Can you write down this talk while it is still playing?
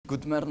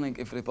Good morning,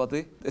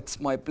 everybody. It's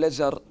my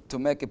pleasure to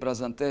make a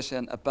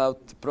presentation about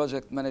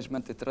project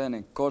management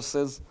training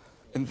courses.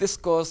 In this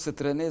course,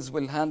 trainees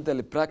will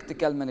handle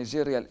practical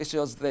managerial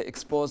issues they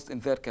exposed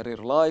in their career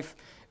life.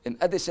 In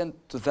addition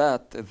to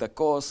that, the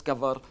course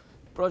covers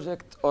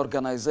project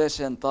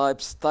organization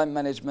types, time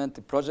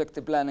management,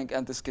 project planning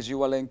and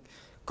scheduling,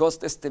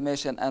 cost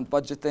estimation and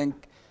budgeting,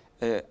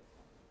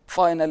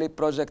 finally,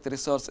 project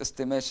resource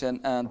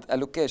estimation and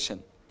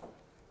allocation.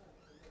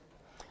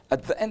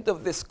 At the end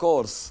of this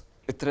course,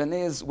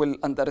 trainees will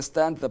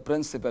understand the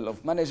principle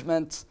of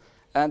management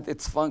and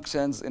its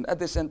functions. In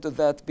addition to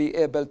that, be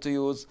able to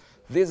use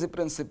these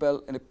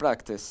principles in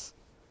practice.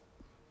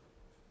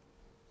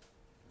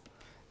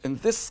 In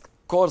these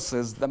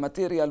courses, the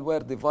material were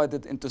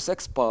divided into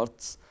 6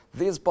 parts.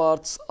 These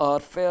parts are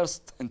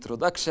first,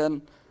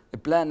 introduction,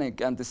 planning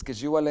and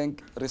scheduling,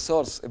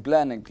 resource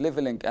planning,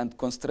 leveling and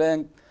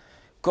constraint,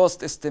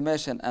 cost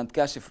estimation and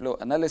cash flow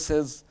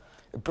analysis,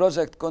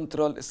 project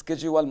control,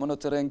 schedule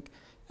monitoring,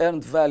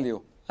 earned value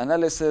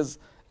analysis,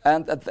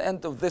 and at the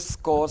end of this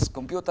course,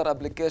 computer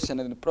application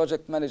in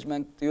project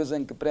management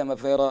using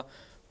Primavera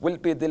will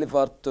be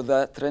delivered to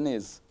the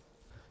trainees.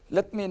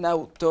 Let me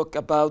now talk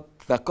about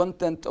the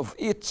content of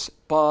each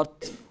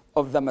part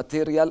of the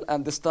material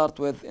and start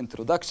with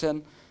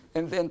introduction.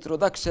 In the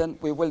introduction,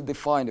 we will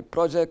define a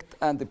project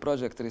and the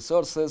project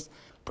resources.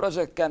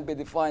 Project can be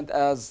defined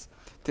as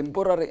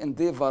temporary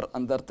endeavor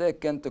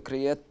undertaken to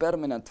create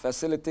permanent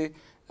facility,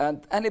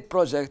 and any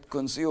project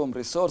consume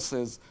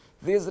resources.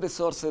 These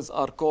resources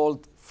are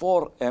called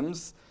 4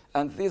 M's,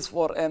 and these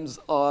 4 M's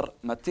are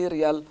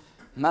material,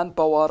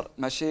 manpower,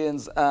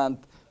 machines, and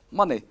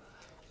money.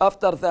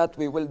 After that,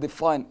 we will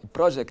define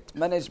project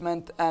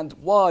management and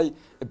why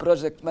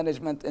project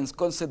management is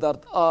considered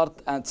art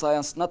and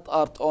science, not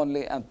art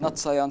only and not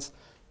science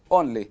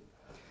only.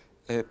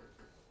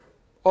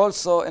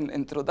 Also, in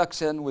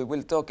introduction, we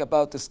will talk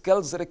about the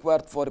skills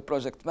required for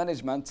project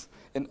management.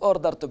 In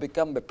order to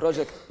become a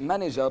project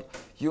manager,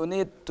 you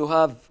need to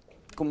have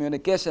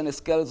communication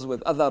skills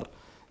with other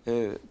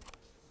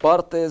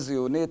parties.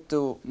 You need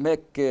to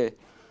make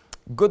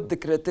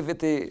good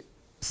creativity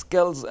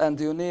skills, and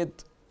you need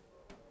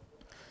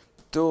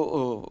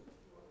to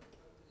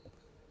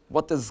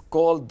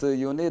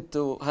you need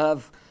to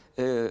have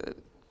a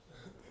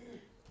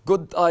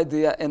good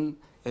idea in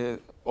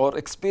or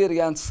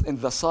experience in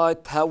the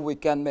site, how we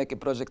can make a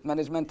project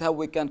management, how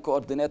we can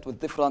coordinate with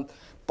different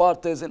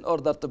parties in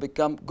order to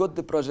become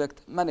good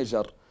project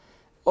manager.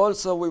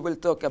 Also, we will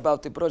talk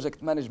about the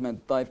project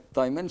management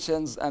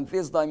dimensions, and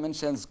these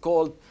dimensions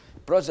called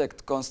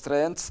project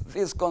constraints.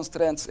 These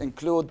constraints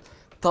include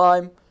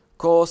time,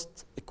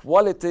 cost,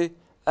 quality,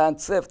 and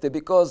safety,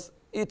 because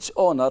each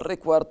owner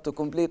required to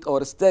complete, or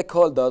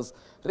stakeholders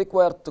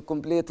required to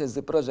complete his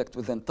project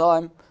within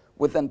time,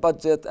 within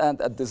budget,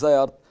 and at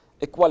desired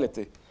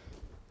equality.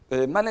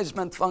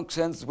 Management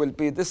functions will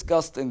be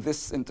discussed in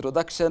this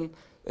introduction.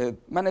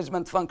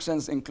 Management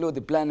functions include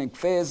the planning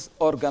phase,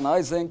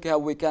 organizing, how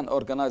we can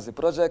organize the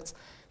projects,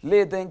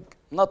 leading,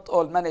 not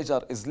all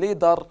manager is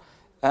leader,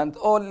 and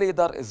all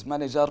leader is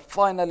manager.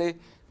 Finally,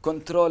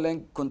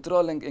 controlling.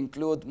 Controlling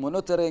include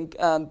monitoring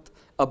and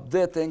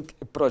updating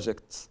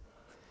projects.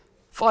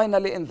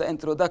 Finally, in the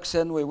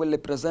introduction, we will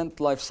present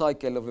life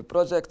cycle of the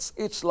projects.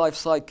 Each life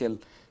cycle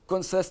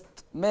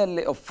consists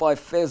mainly of 5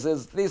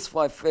 phases. These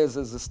 5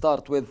 phases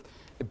start with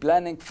a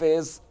planning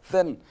phase,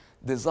 then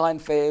design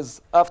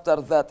phase, after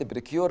that a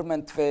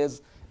procurement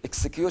phase,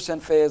 execution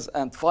phase,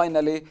 and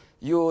finally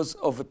use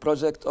of a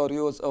project or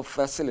use of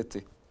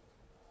facility.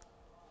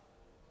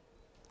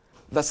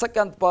 The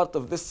second part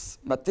of this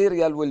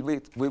material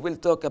we will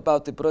talk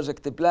about the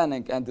project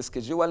planning and the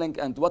scheduling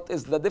and what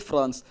is the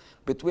difference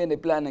between a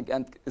planning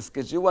and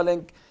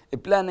scheduling. A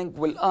planning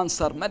will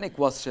answer many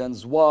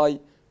questions: why,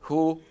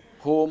 who,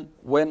 whom,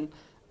 when,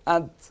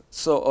 and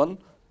so on.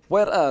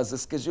 Whereas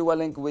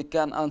scheduling, we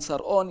can answer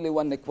only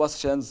one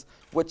question,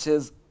 which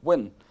is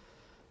when.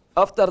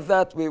 After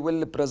that, we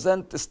will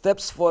present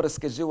steps for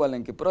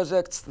scheduling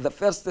projects. The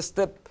first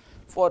step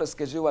for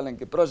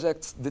scheduling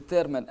projects: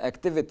 determine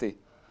activity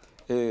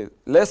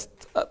list,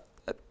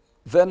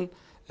 then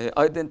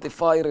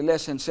identify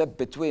relationship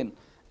between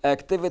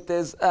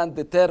activities and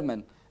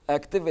determine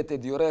activity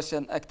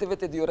duration.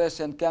 Activity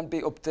duration can be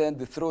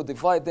obtained through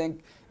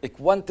dividing a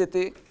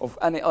quantity of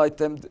any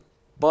item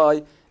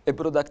by a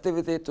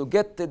productivity to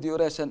get the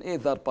duration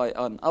either by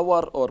an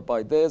hour or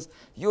by days.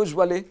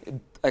 Usually,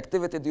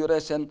 activity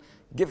duration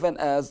given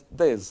as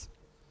days.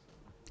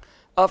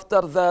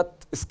 After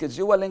that,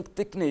 scheduling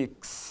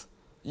techniques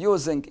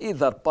using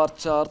either bar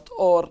chart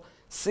or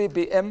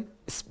CPM,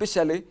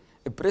 especially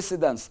a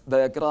precedence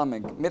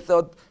diagramming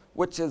method,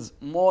 which is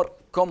more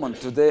common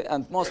today,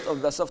 and most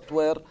of the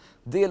software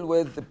deal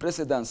with the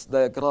precedence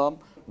diagram,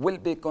 will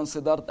be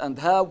considered, and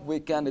how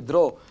we can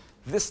draw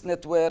this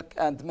network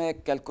and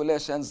make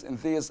calculations in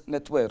this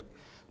network.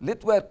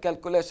 Network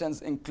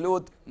calculations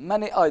include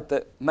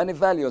many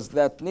values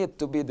that need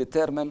to be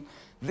determined.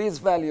 These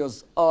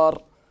values are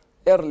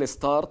early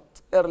start.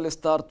 Early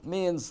start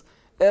means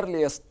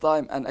earliest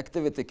time an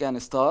activity can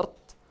start.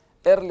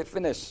 early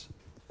finish,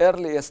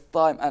 earliest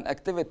time an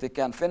activity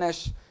can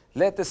finish,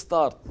 latest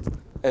time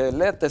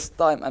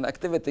an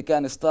activity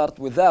can start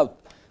without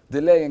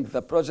delaying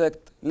the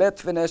project, late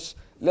finish,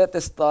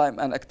 latest time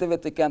an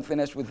activity can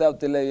finish without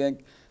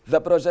delaying the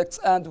projects,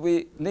 and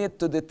we need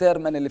to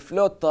determine the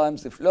float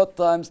times. The float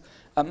times,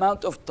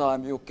 amount of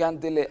time you can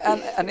delay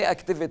any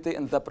activity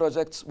in the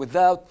projects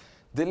without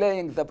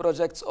delaying the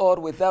projects or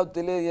without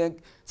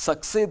delaying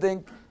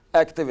succeeding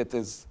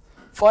activities.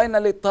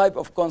 Finally, type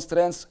of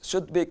constraints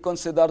should be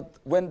considered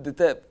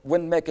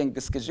when making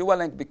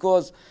scheduling,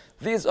 because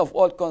these of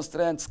all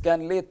constraints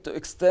can lead to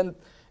extend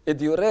a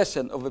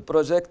duration of a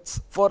project.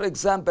 For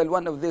example,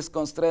 one of these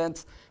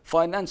constraints,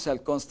 financial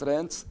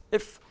constraints.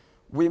 If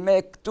we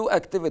make two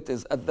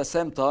activities at the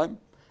same time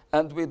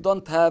and we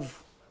don't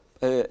have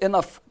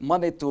enough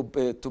money to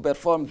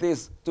perform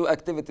these two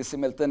activities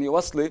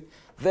simultaneously,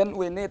 then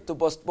we need to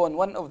postpone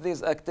one of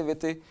these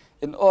activities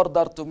in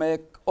order to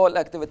make all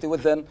activity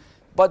within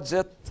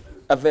budget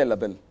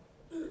available.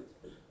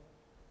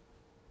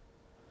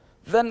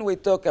 Then we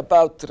talk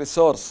about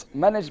resource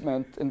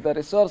management. In the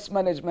resource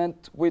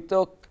management, we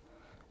talk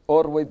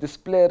or we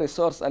display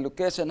resource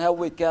allocation, how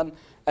we can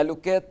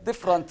allocate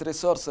different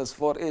resources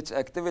for each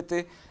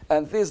activity.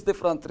 And these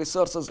different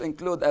resources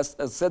include, as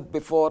said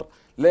before,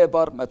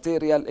 labor,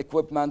 material,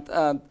 equipment,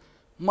 and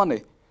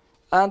money.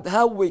 And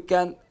how we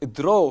can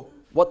draw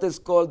what is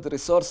called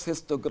resource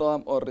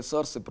histogram or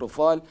resource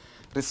profile.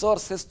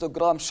 Resource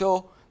histogram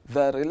show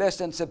the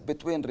relationship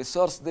between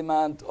resource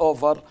demand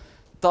over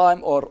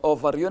time or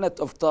over unit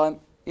of time.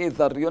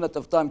 Either unit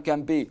of time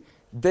can be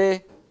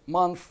day,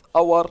 month,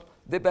 hour,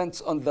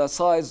 depends on the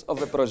size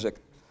of a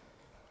project.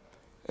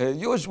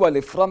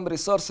 Usually from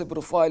resource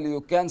profile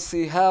you can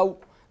see how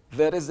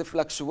there is a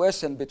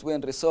fluctuation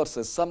between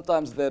resources.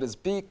 Sometimes there is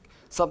peak,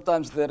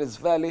 sometimes there is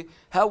valley.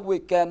 How we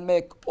can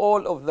make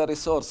all of the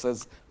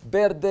resources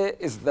per day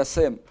is the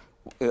same.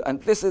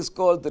 And this is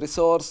called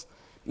resource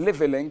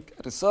leveling.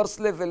 Resource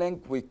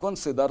leveling, we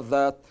consider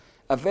that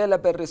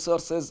available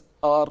resources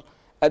are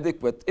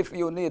adequate. If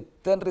you need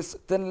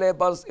 10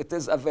 laborers, it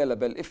is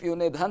available. If you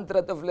need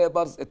 100 of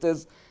laborers, it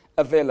is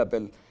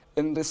available.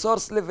 In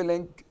resource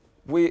leveling,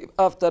 we,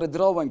 after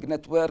drawing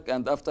network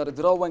and after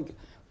drawing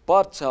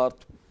bar chart,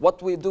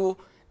 what we do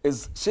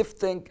is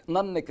shifting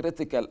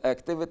non-critical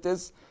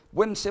activities.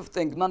 When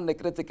shifting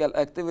non-critical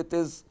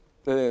activities,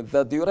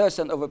 the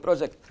duration of a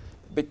project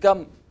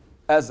become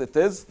as it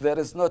is. There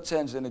is no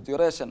change in the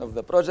duration of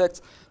the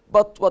projects.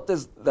 But what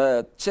is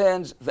the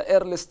change? The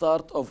early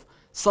start of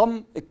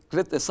some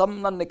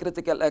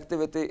non-critical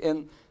activity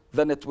in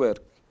the network.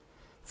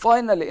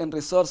 Finally, in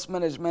resource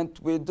management,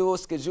 we do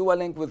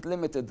scheduling with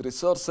limited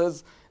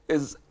resources.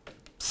 Is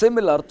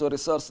similar to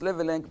resource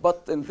leveling,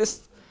 but in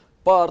this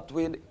part,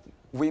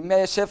 we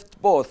may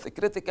shift both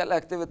critical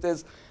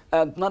activities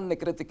and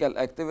non-critical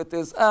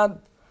activities, and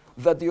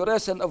the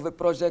duration of a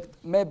project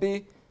may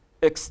be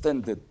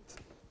extended.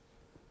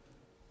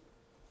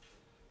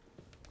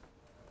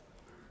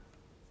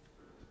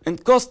 In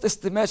cost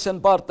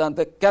estimation part and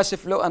the cash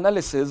flow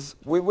analysis,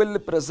 we will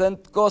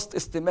present cost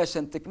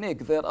estimation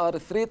technique. There are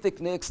 3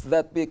 techniques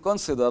that we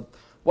considered.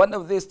 One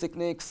of these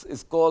techniques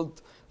is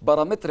called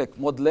parametric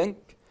modeling,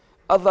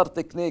 other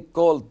technique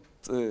called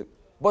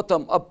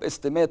bottom-up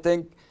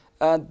estimating,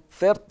 and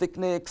third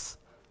techniques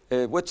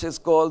which is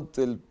called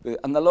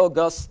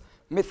analogous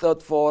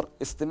method for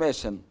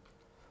estimation.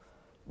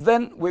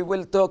 Then we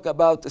will talk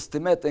about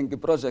estimating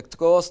project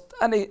cost.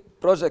 Any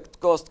project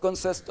cost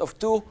consists of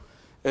 2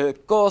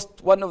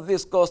 costs. One of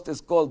these costs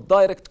is called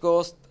direct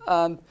cost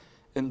and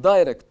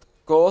indirect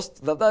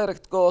cost. The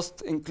direct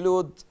cost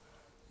include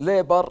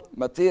labor,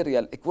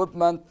 material,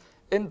 equipment.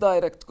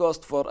 Indirect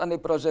cost for any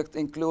project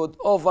include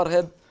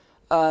overhead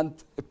and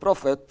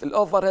profit. The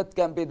overhead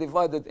can be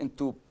divided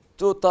into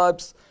 2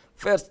 types.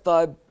 First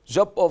type,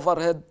 job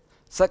overhead.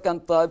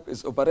 Second type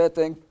is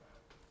operating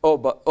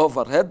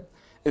overhead.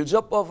 The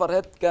job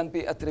overhead can be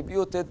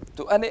attributed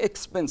to any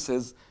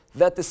expenses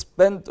that is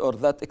spent or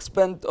that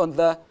expend on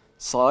the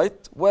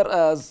site,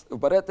 whereas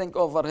operating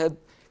overhead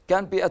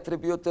can be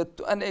attributed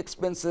to any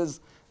expenses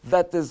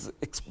that is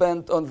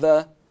expend on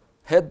the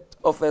head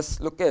office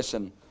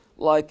location,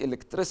 like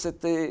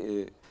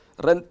electricity,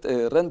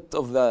 rent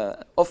of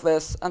the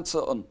office, and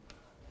so on.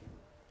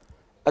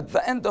 At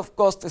the end of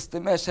cost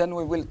estimation,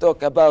 we will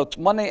talk about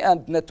money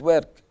and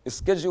network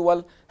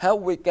schedule, how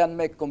we can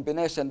make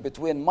combination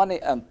between money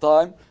and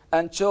time,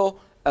 and show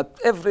at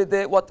every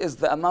day what is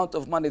the amount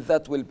of money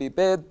that will be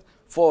paid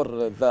for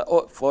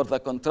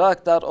the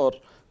contractor, or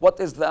what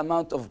is the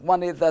amount of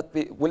money that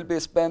will be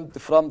spent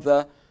from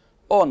the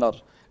owner.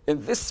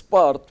 In this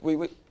part, we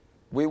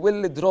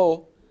will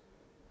draw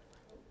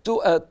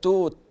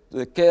two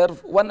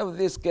curve. One of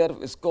these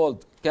curve is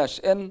called cash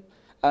in,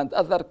 and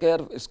other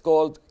curve is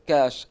called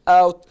cash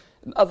out.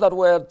 In other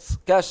words,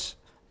 cash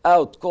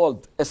out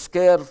called S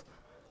curve,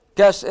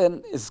 cash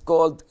in is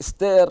called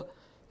stair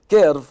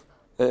curve.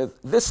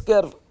 This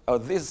curve, or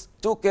these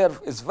 2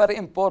 curve, is very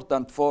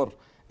important for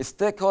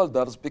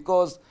stakeholders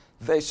because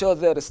they show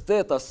their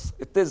status.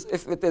 It is,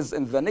 if it is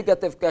in the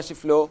negative cash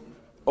flow,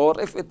 or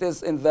if it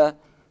is in the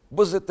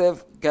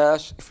positive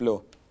cash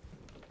flow.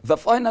 The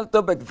final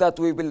topic that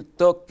we will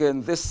talk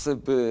in this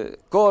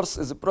course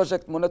is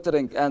project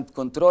monitoring and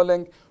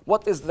controlling.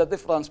 What is the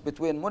difference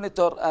between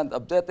monitor and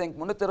updating?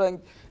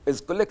 Monitoring is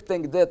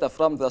collecting data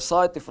from the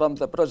site, from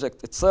the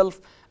project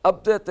itself.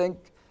 Updating,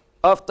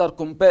 after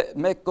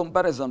make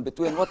comparison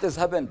between what has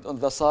happened on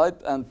the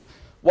site and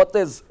what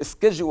is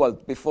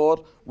scheduled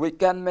before, we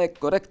can make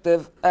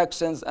corrective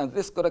actions, and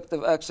this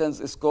corrective actions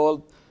is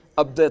called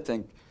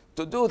updating.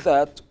 To do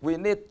that, we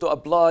need to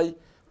apply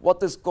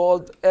what is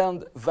called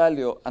earned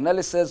value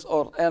analysis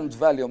or earned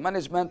value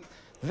management.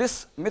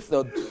 This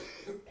method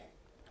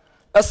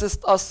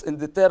assists us in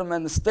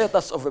determining the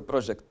status of a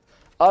project.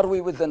 Are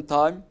we within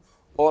time,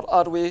 or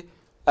are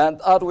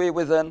we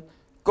within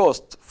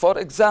cost? For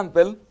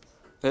example,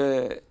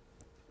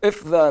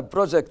 if the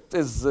project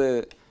is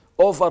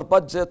over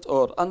budget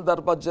or under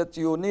budget,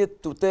 you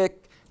need to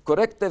take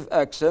corrective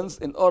actions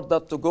in order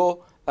to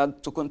go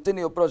and to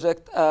continue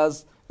project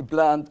as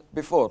planned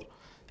before.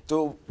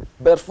 To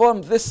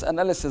perform this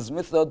analysis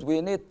method, we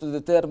need to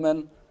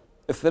determine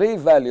three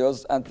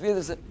values, and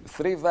these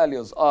three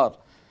values are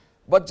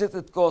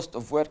budgeted cost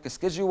of work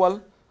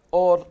schedule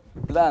or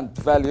planned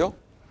value,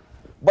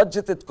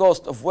 budgeted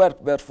cost of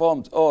work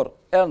performed or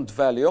earned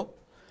value,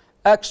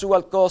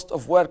 actual cost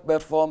of work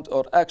performed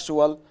or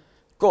actual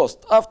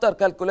cost. After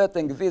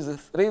calculating these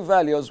three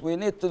values, we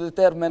need to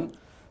determine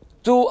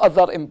two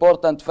other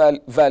important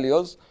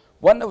values.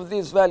 One of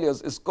these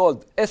values is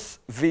called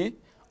SV,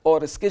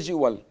 or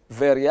schedule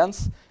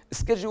variance.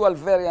 Schedule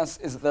variance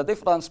is the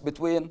difference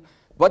between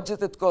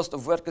budgeted cost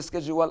of work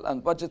schedule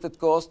and budgeted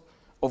cost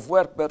of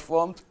work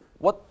performed.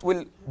 What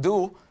we'll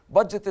do,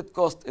 budgeted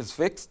cost is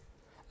fixed,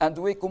 and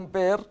we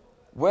compare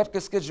work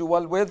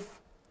schedule with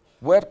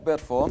work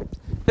performed.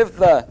 If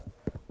the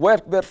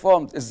work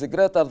performed is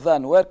greater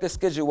than work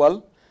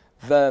schedule,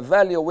 the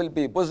value will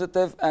be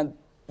positive, and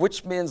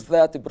which means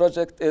that the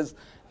project is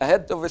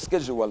ahead of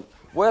schedule.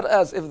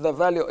 Whereas if the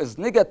value is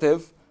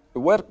negative,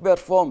 work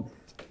performed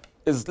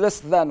is less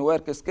than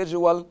work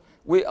schedule,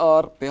 we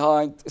are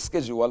behind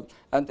schedule.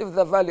 And if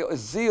the value is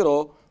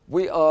 0,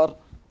 we are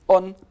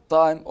on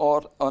time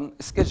or on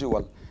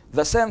schedule.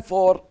 The same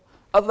for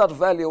other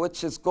value,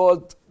 which is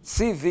called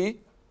CV,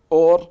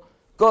 or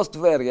cost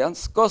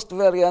variance. Cost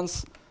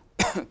variance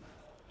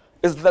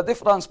is the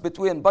difference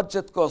between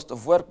budget cost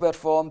of work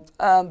performed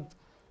and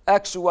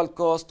actual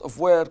cost of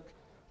work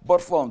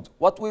performed.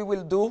 What we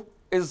will do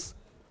is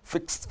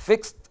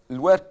fixed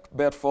work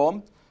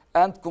performed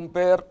and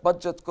compare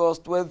budget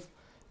cost with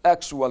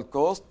actual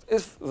cost.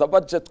 If the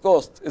budget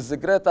cost is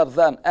greater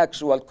than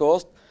actual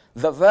cost,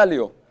 the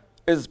value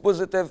is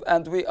positive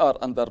and we are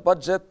under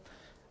budget.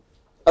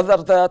 Other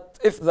than that,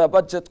 if the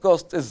budget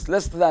cost is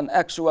less than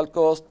actual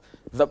cost,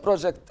 the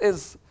project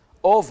is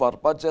over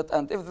budget,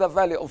 and if the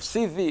value of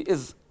CV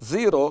is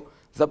 0,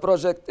 the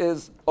project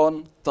is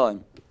on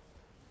time.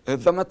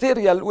 The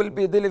material will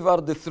be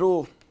delivered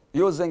through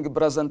using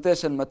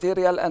presentation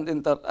material and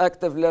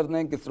interactive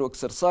learning through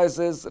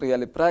exercises,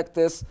 real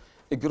practice,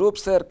 group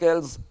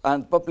circles,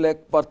 and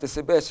public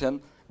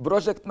participation.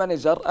 Project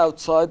manager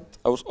outside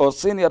or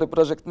senior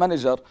project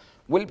manager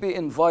will be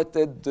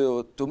invited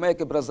to make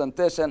a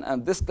presentation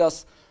and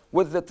discuss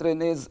with the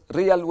trainees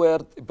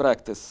real-world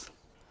practice.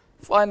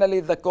 Finally,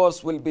 the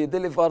course will be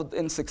delivered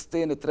in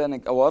 16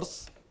 training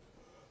hours.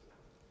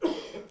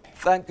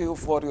 Thank you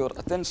for your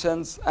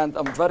attention, and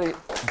I'm very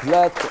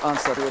glad to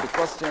answer your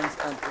questions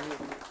and to hear